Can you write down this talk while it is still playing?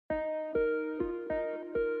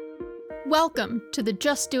Welcome to the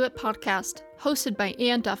Just Do It podcast, hosted by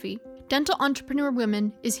Ann Duffy. Dental Entrepreneur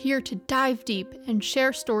Women is here to dive deep and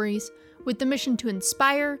share stories with the mission to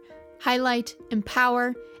inspire, highlight,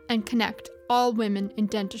 empower, and connect all women in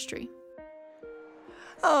dentistry.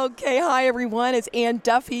 Okay, hi everyone, it's Ann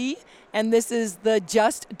Duffy, and this is the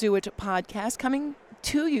Just Do It podcast coming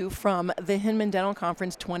to you from the Hinman Dental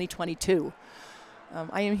Conference 2022.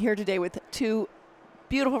 I am here today with two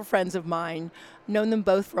beautiful friends of mine, known them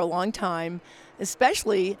both for a long time,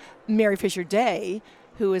 especially Mary Fisher Day,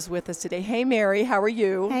 who is with us today. Hey Mary, how are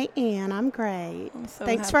you? Hey Ann, I'm great.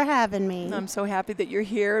 Thanks for having me. I'm so happy that you're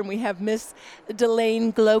here, and we have Miss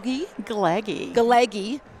Delane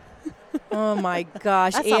Galeggy. Oh my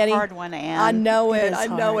gosh, That's Annie. a hard one, Ann. I know it.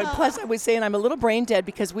 hard. Plus, I was saying I'm a little brain dead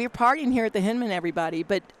because we're partying here at the Hinman, everybody.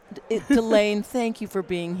 But Delane, thank you for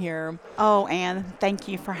being here. Oh, Ann, thank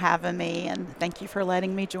you for having me, and thank you for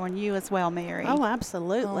letting me join you as well, Mary. Oh,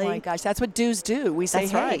 absolutely. Oh my gosh, that's what dues do. We say,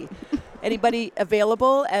 That's hey, right. anybody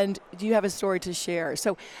available, and do you have a story to share?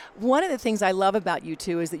 So, one of the things I love about you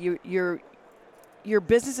two is that your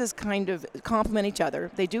businesses kind of complement each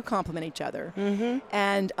other. They do complement each other. Mm-hmm.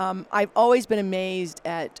 And I've always been amazed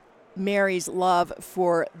at Mary's love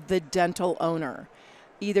for the dental owner,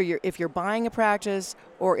 either if you're buying a practice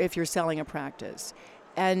or if you're selling a practice.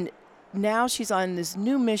 And now she's on this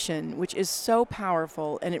new mission, which is so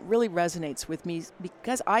powerful, and it really resonates with me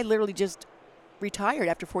because I literally just retired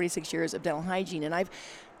after 46 years of dental hygiene. And I've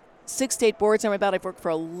 6 state boards on my belt. I've worked for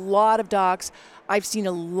a lot of docs. I've seen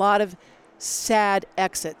a lot of sad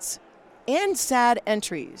exits and sad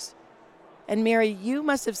entries. And Mary, you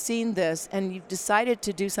must have seen this and you've decided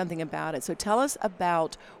to do something about it. So tell us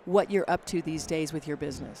about what you're up to these days with your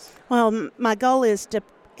business. Well, my goal is to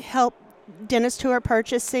help dentists who are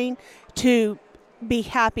purchasing to be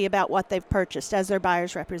happy about what they've purchased as their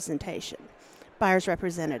buyer's representation. Buyer's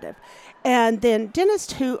representative. And then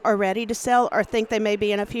dentists who are ready to sell or think they may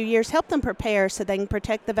be in a few years, help them prepare so they can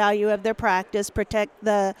protect the value of their practice, protect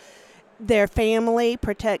their family,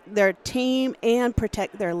 protect their team, and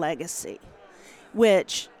protect their legacy,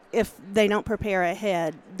 which if they don't prepare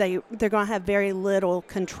ahead, they're going to have very little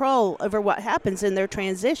control over what happens in their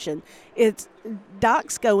transition.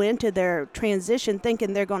 Docs go into their transition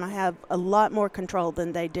thinking they're going to have a lot more control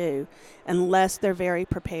than they do unless they're very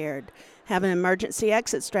prepared. Have an emergency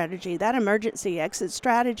exit strategy. That emergency exit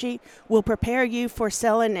strategy will prepare you for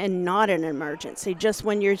selling and not an emergency, just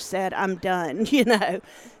when you're said, I'm done,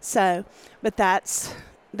 So, but that's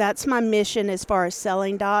my mission as far as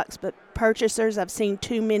selling docs. But purchasers, I've seen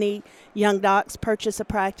too many young docs purchase a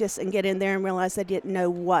practice and get in there and realize they didn't know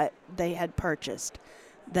what they had purchased.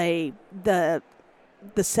 The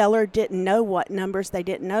seller didn't know what numbers they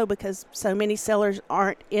didn't know because so many sellers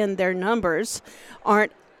aren't in their numbers,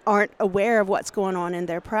 aren't aware of what's going on in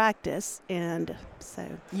their practice. And so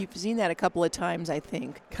You've seen that a couple of times, I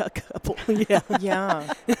think. a couple, yeah.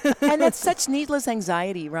 Yeah. And that's such needless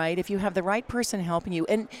anxiety, right? If you have the right person helping you.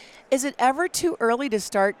 And is it ever too early to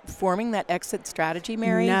start forming that exit strategy,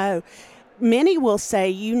 Mary? No. Many will say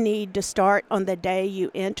you need to start on the day you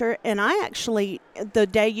enter, and the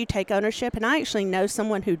day you take ownership, and I actually know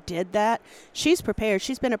someone who did that. She's prepared.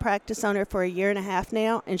 She's been a practice owner for 1.5 years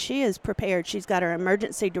now, and she is prepared. She's got her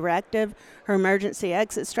emergency directive, her emergency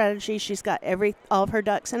exit strategy. She's got all of her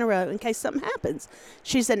ducks in a row in case something happens.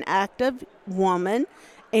 She's an active woman,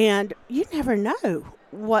 and you never know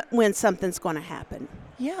when something's going to happen.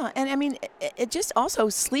 Yeah, and I mean, it just also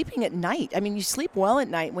sleeping at night. I mean, you sleep well at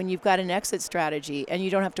night when you've got an exit strategy and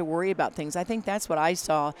you don't have to worry about things. I think that's what I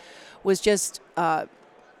saw was just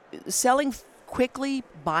selling quickly,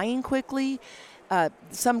 buying quickly,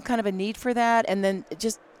 some kind of a need for that, and then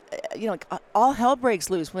just all hell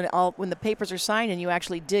breaks loose when the papers are signed and you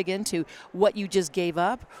actually dig into what you just gave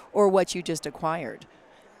up or what you just acquired.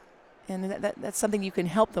 And that's something you can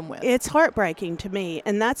help them with. It's heartbreaking to me,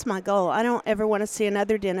 and that's my goal. I don't ever want to see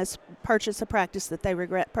another dentist purchase a practice that they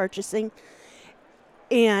regret purchasing.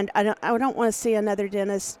 And I don't want to see another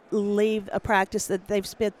dentist leave a practice that they've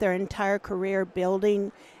spent their entire career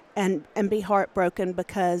building and be heartbroken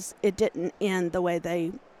because it didn't end the way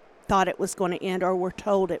they thought it was going to end or were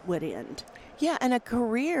told it would end. Yeah, and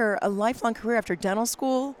a lifelong career after dental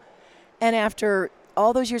school and after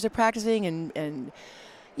all those years of practicing and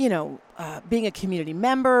being a community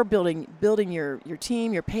member, building your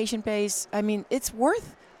team, your patient base. I mean, it's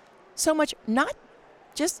worth so much, not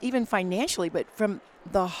just even financially, but from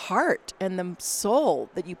the heart and the soul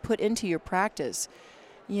that you put into your practice.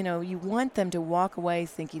 You want them to walk away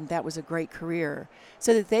thinking that was a great career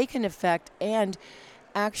so that they can affect and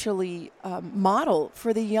actually model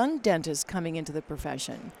for the young dentists coming into the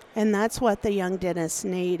profession. And that's what the young dentists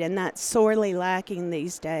need, and that's sorely lacking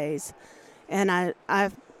these days. And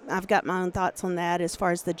I've got my own thoughts on that as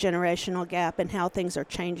far as the generational gap and how things are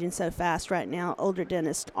changing so fast right now. Older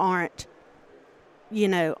dentists aren't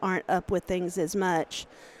up with things as much,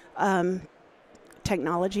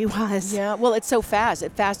 technology-wise. Yeah, well, it's so fast.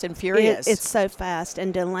 It's fast and furious. It's so fast,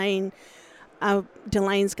 and Delane's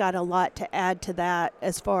got a lot to add to that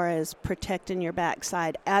as far as protecting your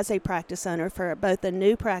backside as a practice owner for both a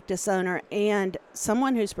new practice owner and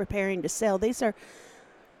someone who's preparing to sell. These are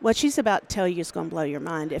what she's about to tell you is going to blow your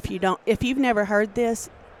mind. If you've never heard this,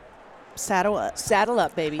 saddle up. Saddle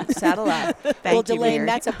up, baby. Saddle up. Thank you, Delane, Mary.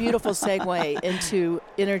 that's a beautiful segue into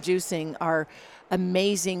introducing our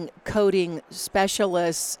amazing coding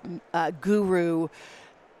specialist, guru,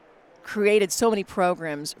 created so many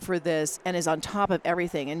programs for this and is on top of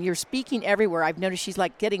everything. And you're speaking everywhere. I've noticed she's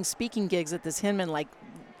like getting speaking gigs at this Hinman like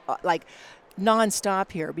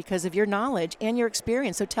nonstop here because of your knowledge and your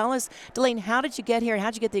experience. So tell us, Delane, how did you get here and how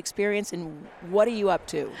did you get the experience and what are you up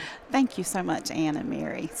to? Thank you so much, Ann and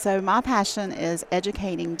Mary. So my passion is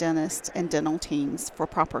educating dentists and dental teams for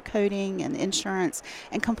proper coding and insurance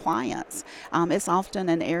and compliance. It's often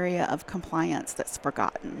an area of compliance that's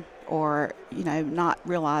forgotten or, not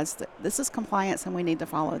realized that this is compliance and we need to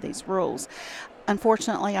follow these rules.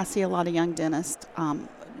 Unfortunately, I see a lot of young dentists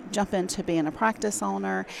jump into being a practice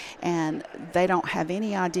owner and they don't have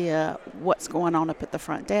any idea what's going on up at the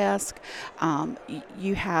front desk.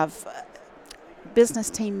 You have business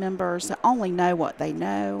team members that only know what they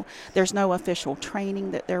know. There's no official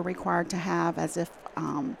training that they're required to have, as if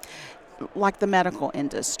like the medical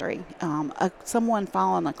industry. Someone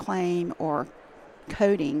filing a claim or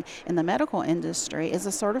coding in the medical industry is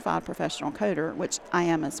a certified professional coder, which I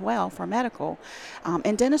am as well for medical.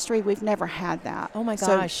 In dentistry, we've never had that. Oh my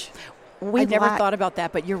gosh. So I never thought about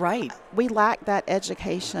that, but you're right. We lack that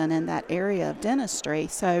education in that area of dentistry.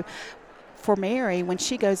 So for Mary, when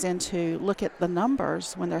she goes in to look at the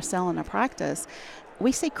numbers when they're selling a practice,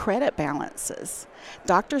 we see credit balances.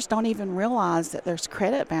 Doctors don't even realize that there's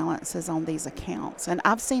credit balances on these accounts. And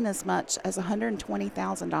I've seen as much as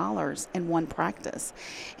 $120,000 in one practice.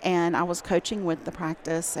 And I was coaching with the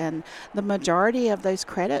practice, and the majority of those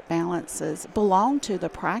credit balances belong to the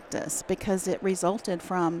practice because it resulted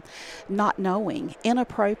from not knowing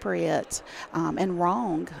inappropriate and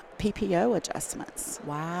wrong PPO adjustments.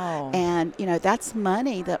 Wow. And, that's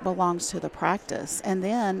money that belongs to the practice. And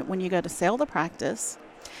then when you go to sell the practice,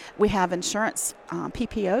 we have insurance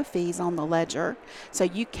PPO fees on the ledger, so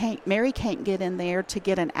Mary can't get in there to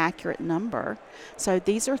get an accurate number. So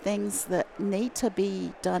these are things that need to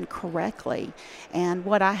be done correctly. And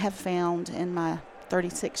what I have found in my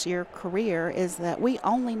 36-year career is that we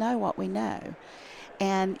only know what we know.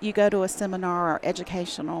 And you go to a seminar or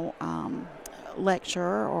educational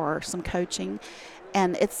lecture or some coaching,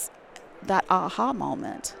 and it's that aha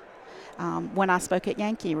moment. When I spoke at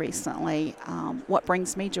Yankee recently, what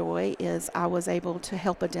brings me joy is I was able to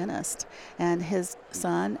help a dentist, and his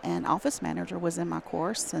son and office manager was in my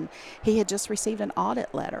course, and he had just received an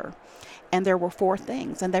audit letter. And there were 4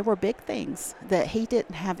 things, and they were big things that he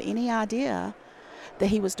didn't have any idea that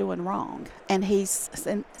he was doing wrong. And he's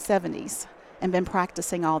in 70s and been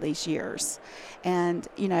practicing all these years. And,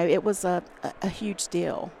 it was a huge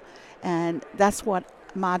deal. And that's where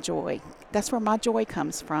my joy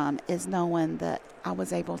comes from, is knowing that I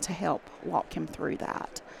was able to help walk him through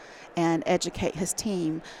that and educate his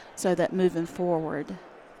team so that moving forward,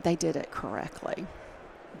 they did it correctly.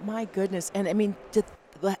 My goodness. And I mean,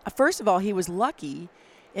 first of all, he was lucky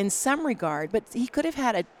in some regard, but he could have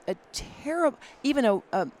had a terrible, even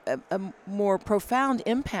a more profound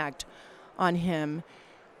impact on him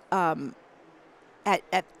at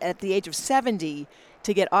the age of 70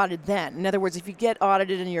 to get audited then. In other words, if you get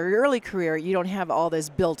audited in your early career, you don't have all this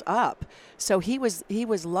built up. So he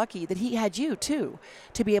was lucky that he had you too,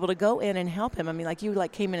 to be able to go in and help him. I mean, you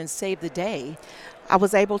came in and saved the day. I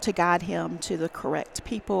was able to guide him to the correct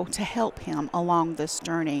people to help him along this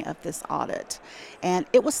journey of this audit. And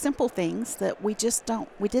it was simple things that we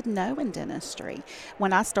didn't know in dentistry.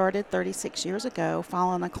 When I started 36 years ago,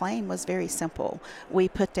 filing a claim was very simple. We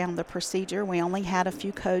put down the procedure. We only had a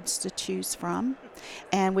few codes to choose from,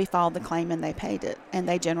 and we filed the claim and they paid it. And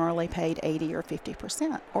they generally paid 80 or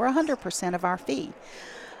 50% or 100% of our fee.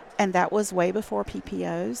 And that was way before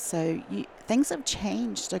PPOs, so things have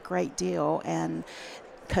changed a great deal, and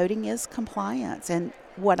coding is compliance. And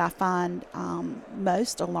what I find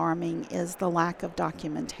most alarming is the lack of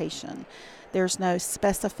documentation. There's no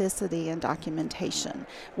specificity in documentation.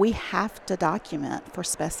 We have to document for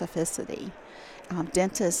specificity.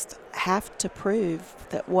 dentists have to prove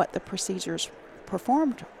that what the procedures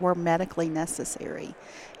performed were medically necessary.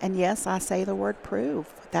 And yes, I say the word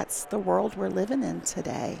prove. That's the world we're living in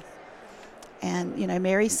today. And,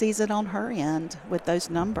 Mary sees it on her end with those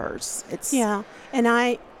numbers. Yeah, and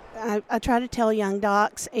I try to tell young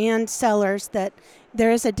docs and sellers that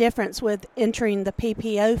there is a difference with entering the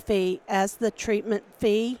PPO fee as the treatment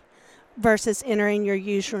fee versus entering your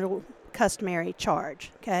usual customary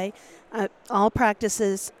charge, okay? All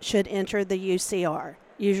practices should enter the UCR,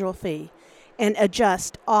 usual fee, and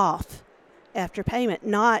adjust off after payment,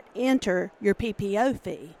 not enter your PPO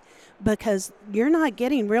fee, because you're not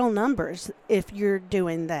getting real numbers if you're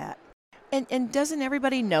doing that. And doesn't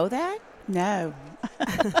everybody know that? No.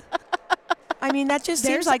 I mean, that just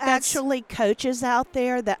There's seems like that's actually coaches out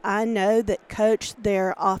there that I know that coach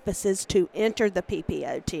their offices to enter the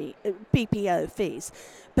PPO fees.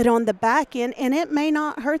 But on the back end, and it may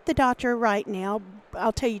not hurt the doctor right now,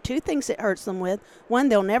 I'll tell you two things it hurts them with. One,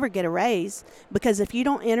 they'll never get a raise, because if you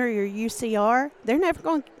don't enter your UCR, they're never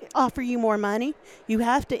going to offer you more money. You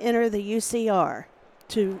have to enter the UCR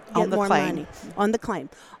to get more money on the claim.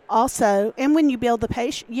 Also, and when you bill the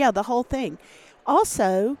patient, the whole thing.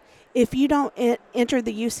 Also, if you don't enter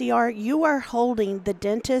the UCR, you are holding the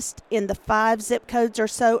dentist in the 5 zip codes or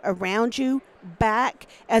so around you back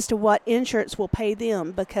as to what insurance will pay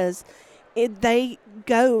them, because they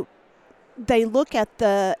look at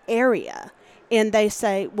the area and they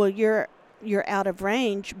say, well, you're out of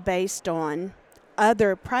range based on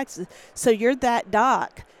other practices. So you're that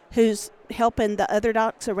doc who's helping the other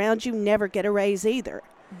docs around you never get a raise either.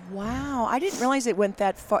 Wow, I didn't realize it went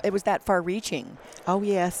that far. It was that far-reaching. Oh,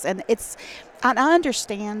 yes. And I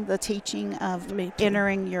understand the teaching of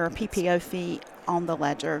entering your PPO fee on the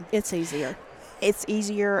ledger. It's easier. It's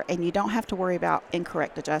easier, and you don't have to worry about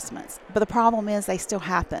incorrect adjustments. But the problem is they still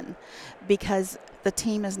happen because the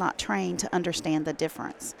team is not trained to understand the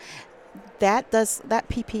difference. That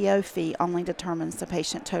PPO fee only determines the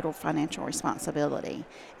patient total financial responsibility.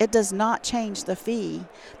 It does not change the fee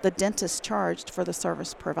the dentist charged for the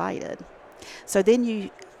service provided. So then you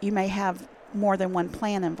may have more than one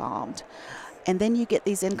plan involved, and then you get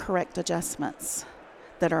these incorrect adjustments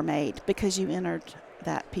that are made because you entered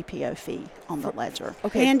that PPO fee on the ledger.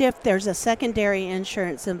 Okay. And if there's a secondary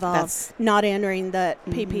insurance involved, not entering the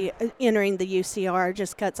entering the UCR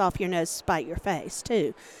just cuts off your nose to spite your face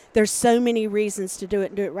too. There's so many reasons to do it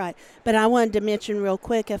and do it right. But I wanted to mention real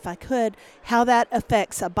quick, if I could, how that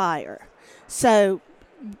affects a buyer. So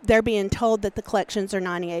they're being told that the collections are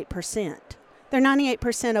 98%. They're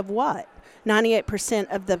 98% of what? 98%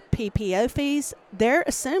 of the PPO fees. They're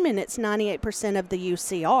assuming it's 98% of the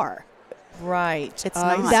UCR. Right. It's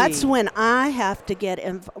not. That's when I have to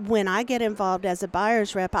when I get involved as a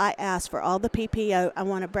buyer's rep, I ask for all the PPO. I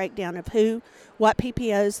want a breakdown of what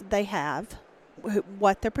PPOs they have,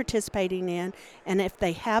 what they're participating in, and if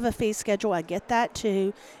they have a fee schedule, I get that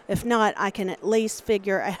too. If not, I can at least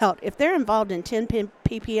figure out if they're involved in 10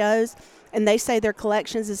 PPOs and they say their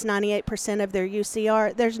collections is 98% of their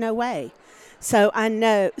UCR, there's no way. So I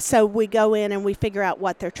know. So we go in and we figure out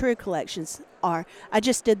what their true collections are. I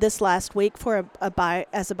just did this last week for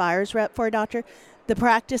as a buyer's rep for a doctor. The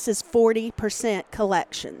practice is 40%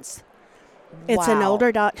 collections. It's an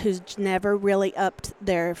older doc who's never really upped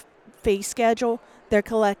their fee schedule. They're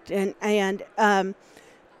collecting, and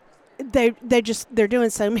they're doing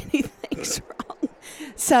so many things wrong.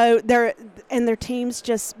 So their team's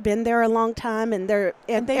just been there a long time, and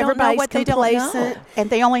everybody's complacent. And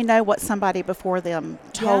they only know what somebody before them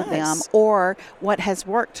told them or what has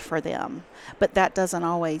worked for them. But that doesn't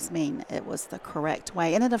always mean it was the correct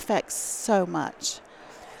way, and it affects so much.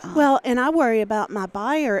 Well, and I worry about my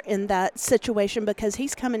buyer in that situation because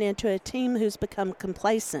he's coming into a team who's become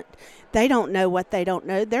complacent. They don't know what they don't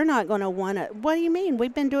know. They're not going to want to, what do you mean?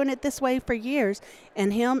 We've been doing it this way for years.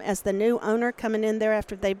 And him as the new owner coming in there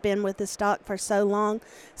after they've been with the stock for so long.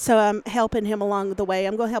 So I'm helping him along the way.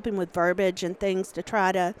 I'm going to help him with verbiage and things to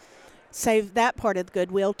try to save that part of the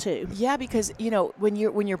goodwill too. Yeah, because, when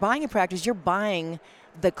you're buying a practice, you're buying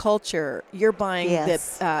the culture, you're buying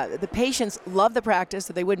the patients love the practice,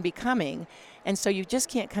 so they wouldn't be coming, and so you just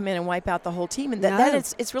can't come in and wipe out the whole team, and then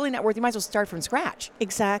it's really not worth. You might as well start from scratch.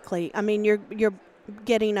 Exactly. I mean, you're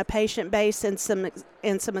getting a patient base and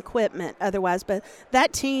some equipment otherwise, but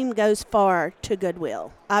that team goes far to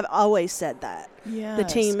goodwill. I've always said that. Yes. The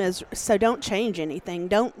team is, so don't change anything.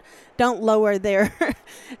 Don't lower their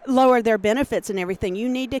lower their benefits and everything. You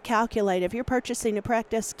need to calculate if you're purchasing a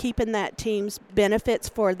practice, keeping that team's benefits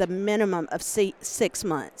for the minimum of 6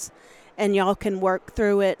 months, and y'all can work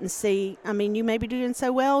through it and see. I mean, you may be doing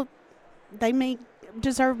so well, they may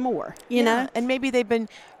deserve more, you know? And maybe they've been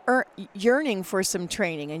yearning for some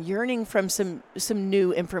training and yearning from some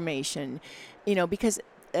new information, because,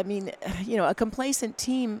 I mean, a complacent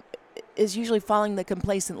team is usually following the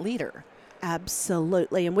complacent leader.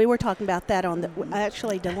 Absolutely. And we were talking about that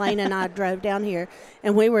actually, Delane and I drove down here,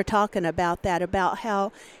 and we were talking about that, about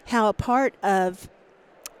how a part of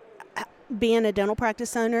being a dental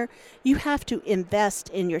practice owner, you have to invest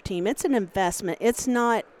in your team. It's an investment. It's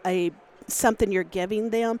not something you're giving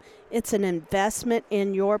them. It's an investment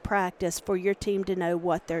in your practice for your team to know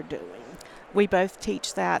what they're doing. We both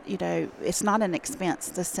teach that, it's not an expense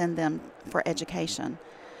to send them for education.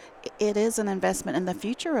 It is an investment in the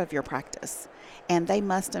future of your practice, and they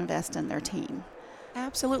must invest in their team.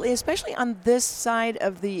 Absolutely, especially on this side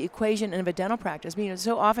of the equation of a dental practice.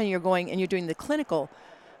 So often you're going and you're doing the clinical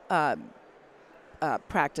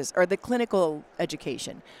practice or the clinical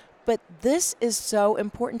education. But this is so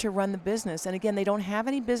important to run the business. And again, they don't have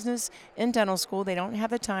any business in dental school. They don't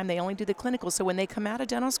have the time. They only do the clinical. So when they come out of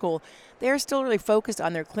dental school, they're still really focused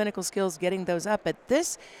on their clinical skills, getting those up. But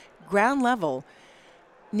this ground level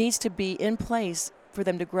needs to be in place for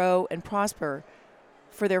them to grow and prosper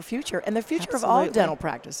for their future and the future of all dental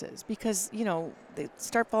practices, because, they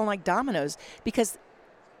start falling like dominoes, because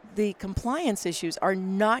the compliance issues are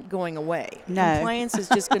not going away. No. Compliance is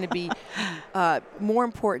just going to be more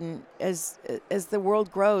important as the world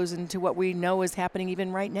grows into what we know is happening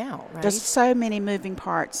even right now. Right? There's so many moving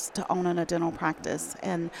parts to owning a dental practice,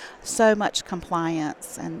 and so much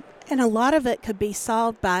compliance, and a lot of it could be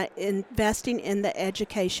solved by investing in the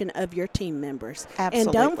education of your team members. Absolutely.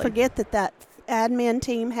 And don't forget that admin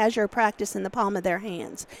team has your practice in the palm of their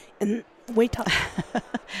hands. And we talk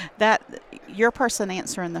that your person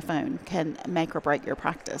answering the phone can make or break your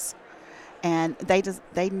practice, and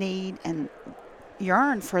they need and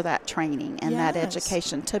yearn for that training and that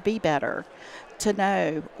education to be better, to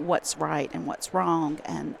know what's right and what's wrong,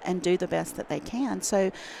 and do the best that they can.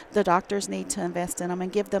 So the doctors need to invest in them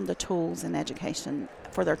and give them the tools and education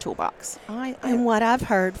for their toolbox. And what I've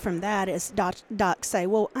heard from that is docs say,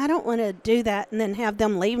 well, I don't want to do that and then have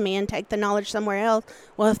them leave me and take the knowledge somewhere else.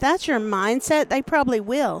 Well, if that's your mindset, they probably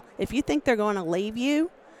will. If you think they're going to leave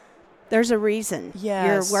you, there's a reason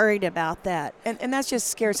you're worried about that. And that's just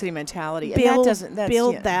scarcity mentality. Build and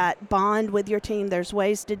that bond with your team. There's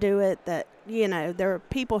ways to do it that, there are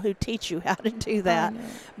people who teach you how to do that.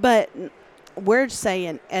 But we're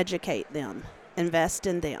saying educate them, invest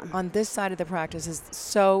in them. On this side of the practice is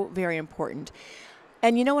so very important.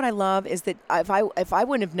 And you know what I love is that if I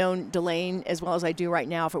wouldn't have known Delane as well as I do right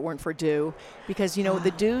now if it weren't for DEW, because,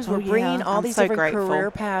 the DEWs were bringing all these different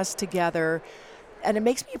career paths together. And it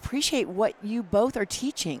makes me appreciate what you both are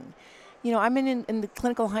teaching. I'm in the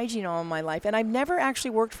clinical hygiene all my life, and I've never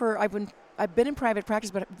actually worked for, I've been in private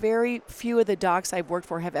practice, but very few of the docs I've worked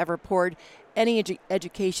for have ever poured any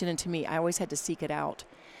education into me. I always had to seek it out.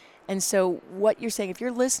 And so what you're saying, if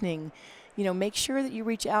you're listening, make sure that you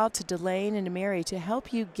reach out to Delane and to Mary to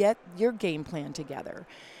help you get your game plan together.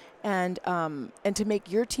 And to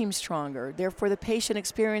make your team stronger, therefore the patient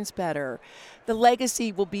experience better. The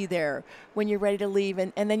legacy will be there when you're ready to leave,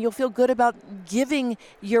 and then you'll feel good about giving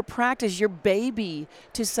your practice, your baby,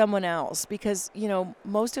 to someone else, because,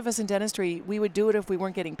 most of us in dentistry, we would do it if we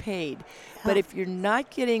weren't getting paid. Yeah. But if you're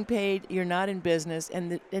not getting paid, you're not in business,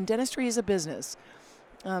 and dentistry is a business,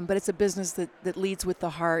 but it's a business that leads with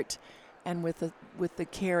the heart and with the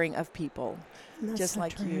caring of people. Just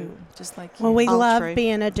like you. Well, we love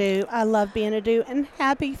being a DEW. I love being a DEW. And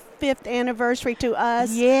happy 5th anniversary to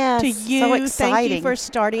us. Yes. To you. So exciting. Thank you for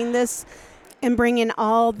starting this and bringing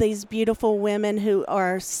all these beautiful women who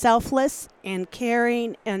are selfless and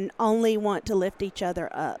caring and only want to lift each other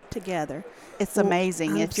up together. It's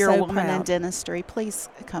amazing. If you're a woman proud. in dentistry, please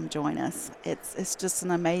come join us. It's just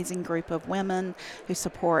an amazing group of women who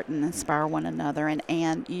support and inspire one another.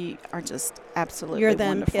 And you are just absolutely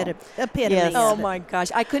wonderful. You're the epitome. Yes. Oh, my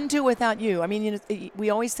gosh. I couldn't do it without you. I mean,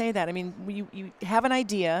 we always say that. I mean, you have an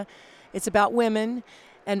idea. It's about women.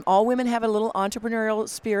 And all women have a little entrepreneurial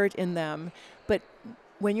spirit in them. But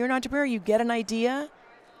when you're an entrepreneur, you get an idea,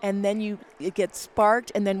 and then it gets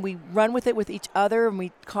sparked, and then we run with it with each other, and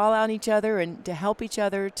we call out each other and to help each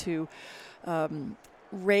other to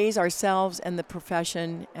raise ourselves and the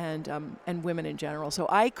profession and women in general. So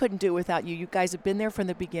I couldn't do it without you. You guys have been there from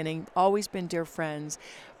the beginning, always been dear friends,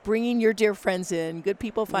 bringing your dear friends in. Good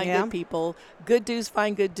people find good people. Good DEWs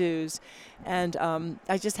find good DEWs. And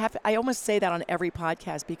I almost say that on every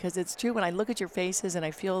podcast, because it's true. When I look at your faces and I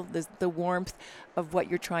feel the warmth of what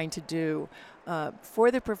you're trying to do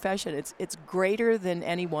for the profession, it's greater than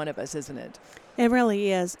any one of us, isn't it? It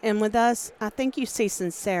really is. And with us, I think you see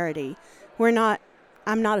sincerity. We're not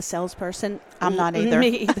I'm not a salesperson. I'm not either.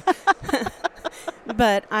 Me either.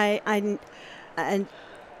 But and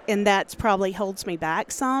that's probably holds me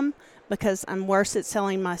back some because I'm worse at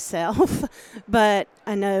selling myself. But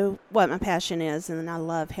I know what my passion is, and I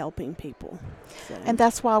love helping people. So. And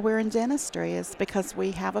that's why we're in dentistry, is because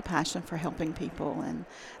we have a passion for helping people. And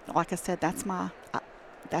like I said, that's my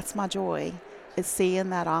joy, is seeing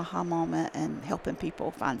that aha moment and helping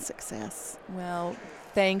people find success. Well,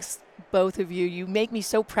 thanks, both of you. You make me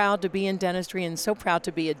so proud to be in dentistry and so proud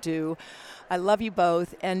to be a DO. I love you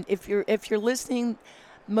both. And if you're listening,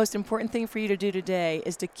 the most important thing for you to do today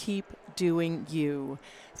is to keep doing you.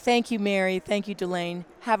 Thank you, Mary. Thank you, Delane.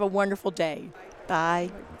 Have a wonderful day.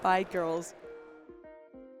 Bye. Bye, girls.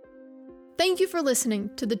 Thank you for listening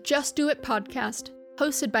to the Just Do It podcast,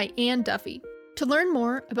 hosted by Ann Duffy. To learn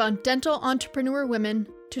more about dental entrepreneur women,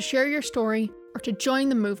 to share your story, or to join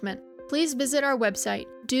the movement, please visit our website,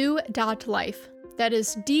 dew.life. That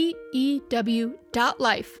is DEW.life.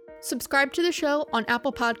 Subscribe to the show on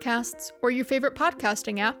Apple Podcasts or your favorite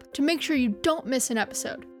podcasting app to make sure you don't miss an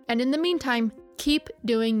episode. And in the meantime, keep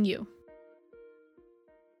doing you.